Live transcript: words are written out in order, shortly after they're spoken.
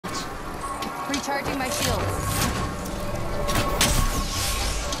Recharging my shields.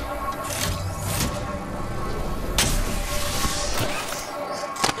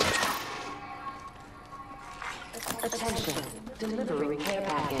 Attention, delivering care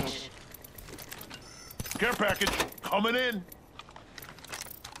package. Care package, coming in.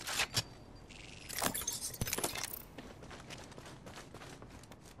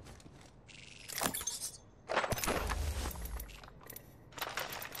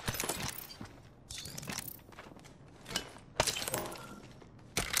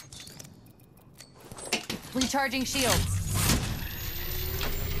 Recharging shields.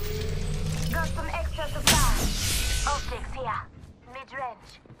 Got some extra supplies. Optics here.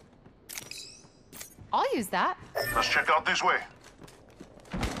 Mid-range. I'll use that. Let's check out this way.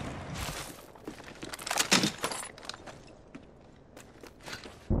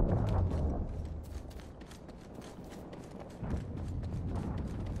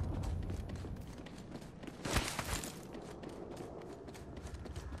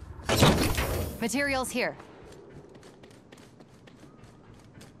 Materials here.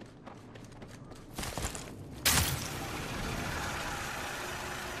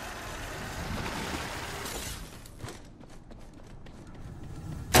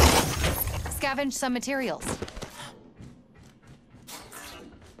 Scavenge some materials.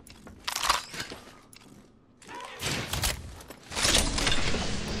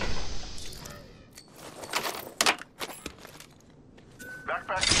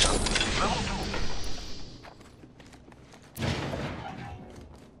 Backpack here. Level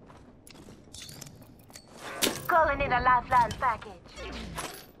 2. Calling in a lifeline package.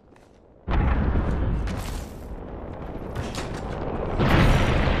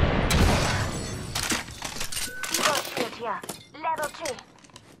 Here. Level 2.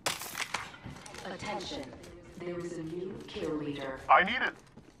 Attention, there is a new kill leader. I need it.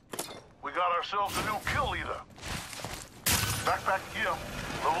 We got ourselves a new kill leader. Backpack here.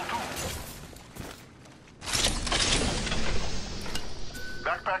 Level 2.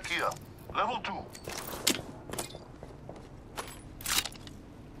 Backpack here. Level 2.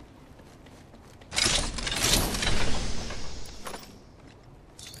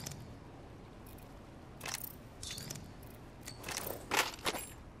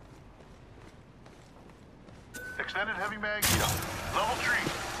 Extended heavy mag here. Level 3.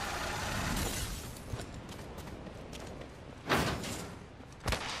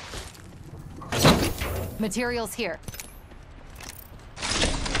 Materials here.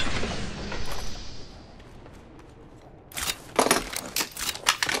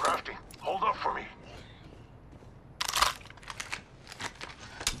 Crafting. Hold up for me.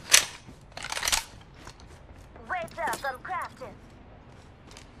 Wait up, I'm crafting.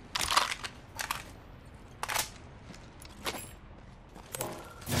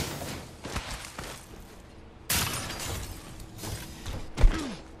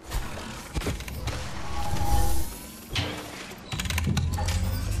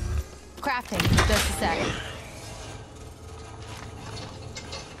 Crafting. Just a sec.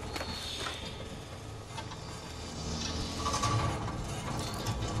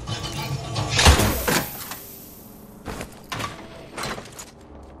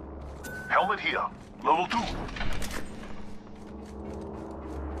 Helmet here. Level 2.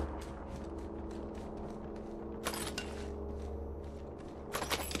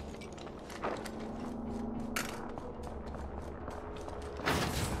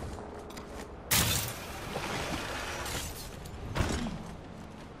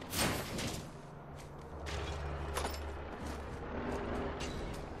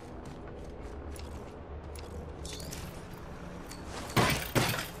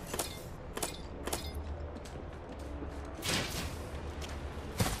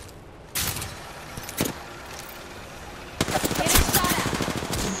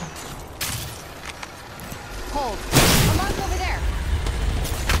 Hold. A mark over there.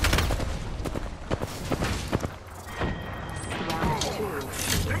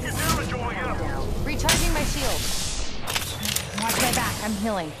 Take your damage over here. Recharging my shield. Watch my back. I'm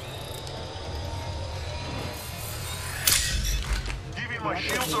healing. Giving my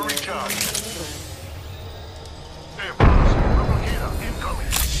shields a recharge. Hey, boss. Replicator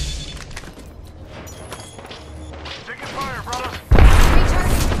incoming. Taking fire, brother.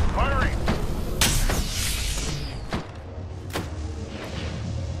 Recharging. Firing.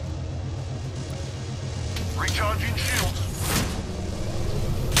 Recharging shields.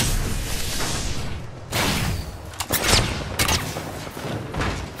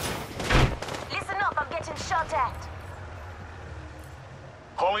 Listen up, I'm getting shot at.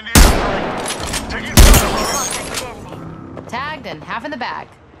 Calling the airstrike. Taking fire, brother. Contact with enemy. Tagged and half in the bag.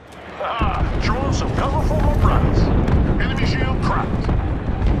 Throwing some cover for my brothers. Enemy shield cracked.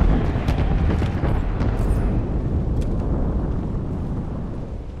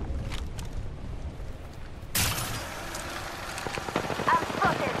 I'm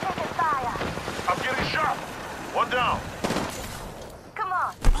spotted. Taking fire. I'm getting shot. One down. Come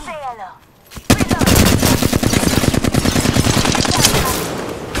on. Say hello. Reload.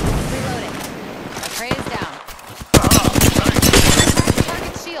 Reloading. My prey is down. Nice.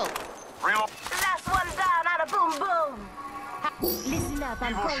 Target shield. Reload. Last one down and a boom boom. Listen up.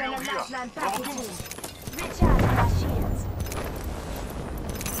 I'm Evo calling shield a here. lifeline Level package two. in. Recharge my shields.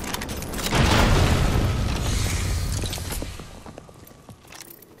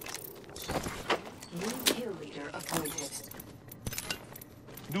 New kill leader appointed.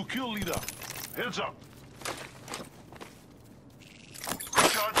 New kill leader. Heads up.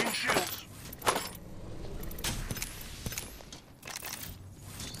 Recharging shields.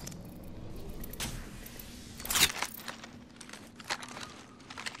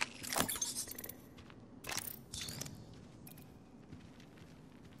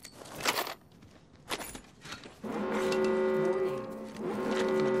 Warning.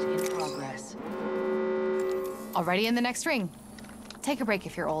 Movement in progress. Already in the next ring. Take a break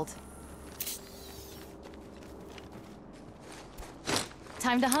if you're old.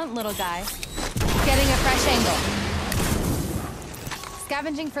 Time to hunt, little guy. Getting a fresh angle.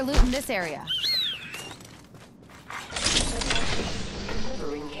 Scavenging for loot in this area.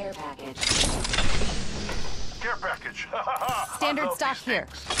 Delivering care package. Care package. Standard stock here.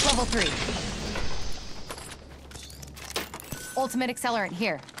 Level 3. Ultimate accelerant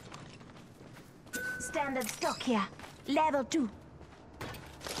here. Standard stock here. Level 2.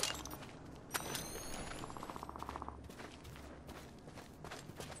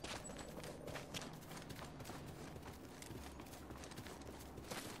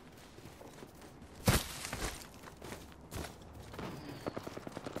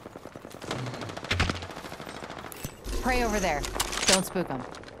 Prey over there. Don't spook them.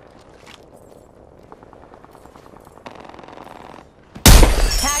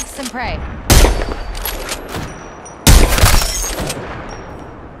 Tag some prey.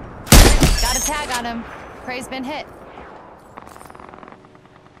 Got a tag on him. Prey's been hit.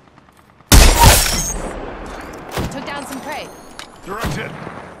 Took down some prey. Direct hit.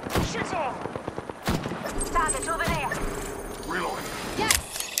 Shooting. Target over there. Reloading.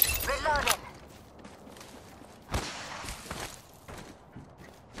 Yes! Reloading.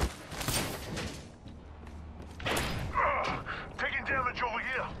 Taking damage over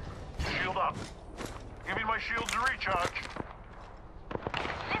here. Shield up. Give me my shield to recharge.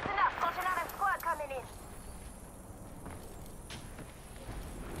 Listen up. Got another squad coming in.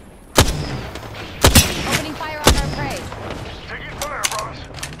 Opening fire on our prey. Taking fire, brothers.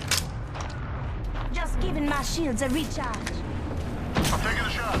 Just giving my shields a recharge. I'm taking a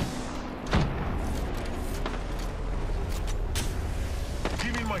shot.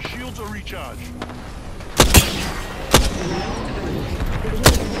 Give me my shield to recharge.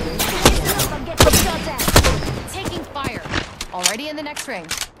 I'm getting shot at. Taking fire. Already in the next ring.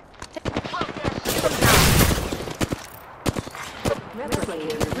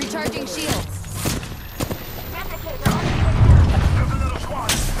 Replicator. Recharging shields. Replicator on the way There's another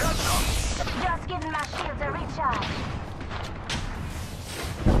squad. Heads up. down. Just giving my shields a recharge.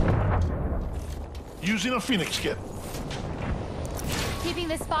 Using a Phoenix kit. Keeping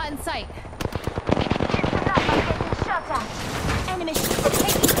this spot in sight. Listen up. I'm getting shot at. Enemy shield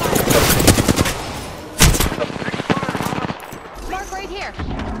taking fire. Taking fire, brothers. Mark right here.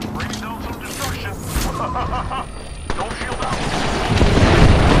 Bringing down some destruction. Don't shield out.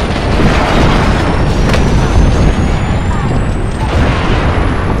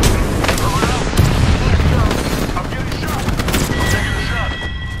 I'm getting shot. I'm taking a shot.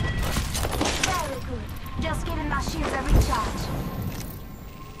 Very good. Just giving my shields a recharge.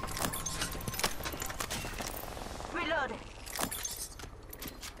 Reloading.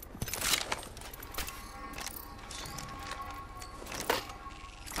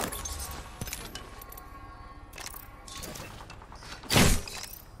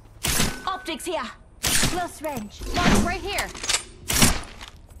 Optics here. Close range. Mark right here.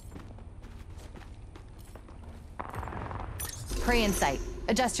 Prey in sight.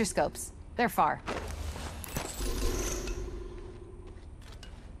 Adjust your scopes. They're far.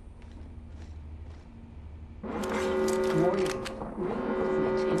 Warning.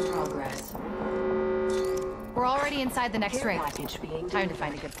 Movement in progress. We're already inside the next Care ring. package being Time to delivered.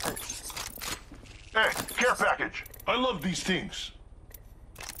 find a good perch. Hey, care package. I love these things.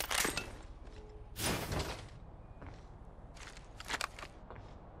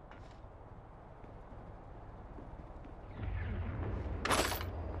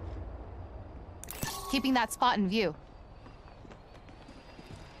 keeping that spot in view.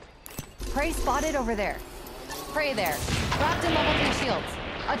 Prey spotted over there. Prey there. Wrapped in level 3 shields.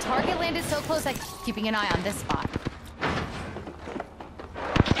 A target landed so close I keeping an eye on this spot.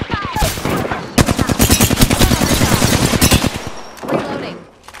 Reloading.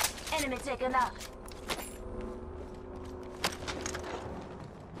 Enemy taken out.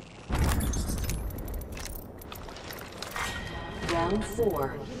 Round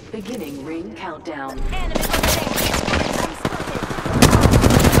 4. Beginning ring countdown. Enemy over there. I'm spotted.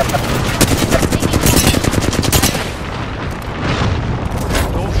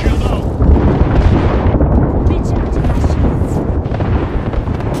 Don't shield out. Recharging my shields.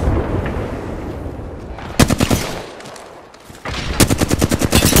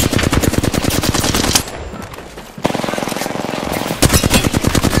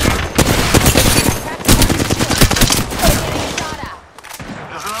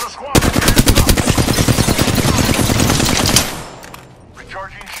 There's another squad.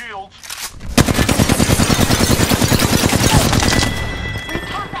 Recharging shields.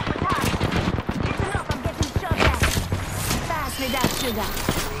 Contact with time. Listen up, I'm getting shot at. Fast without sugar.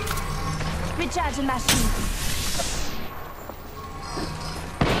 Recharging my shields.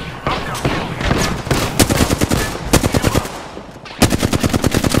 Knock down.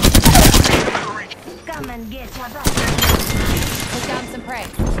 Reach. Come and get your back. Took down some prey.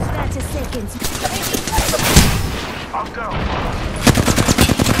 30 seconds. I'm down.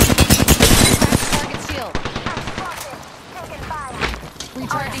 Cracked target shield. I'm spotted. Taking fire.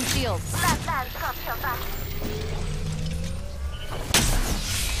 Recharging shields. Last man, cut your back.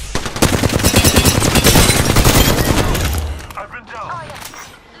 I've been down. Oh yeah.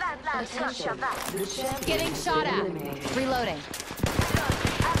 Last man, cut your back. The champion Getting has shot been at. eliminated. Reloading.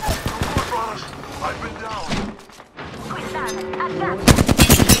 More brothers. I've been down. Quick time. Advance.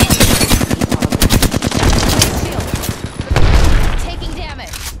 Shield. Taking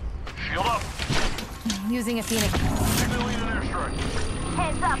damage. Shield up. Using a phoenix. Signaling an airstrike.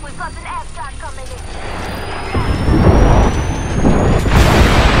 Heads up, we've got an airstrike coming in.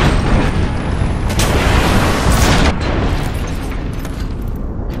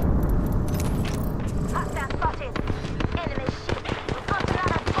 Hostile spotted. Enemy ship. We've got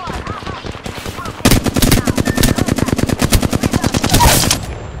another squad.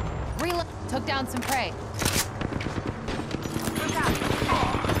 Reload. Took down some prey. Look out.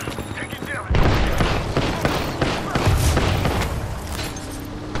 Taking damage.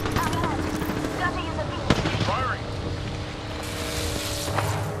 Gotta use a beam. Firing.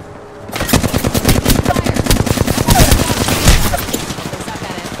 Suck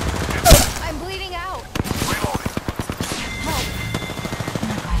at it. I'm bleeding out. Reloading. Help. I'm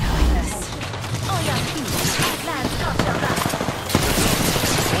not quite like this. On your feet. Advance, cut your back.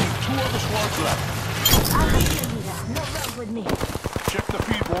 Only 2 other squads left. I'm the leader. No road with me. Check the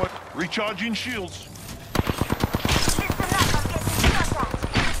feed, boy. Recharging shields. Listen up, I'm getting shot at.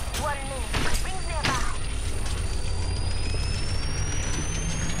 1 minute. Rings nearby.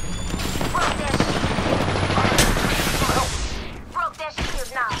 Broke their shield. Broke their shield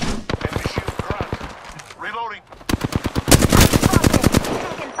now. Enemy shield cracked. Reloading. Spotted.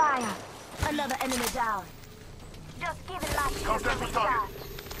 Taking fire. Another enemy down. Just giving my shield Contact a with target. recharge.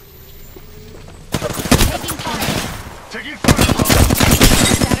 Taking fire. Taking fire.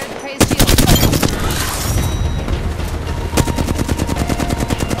 Shattered prey's shield.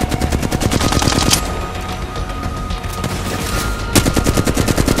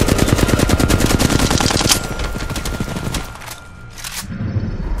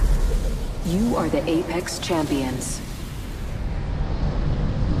 You are the Apex champions.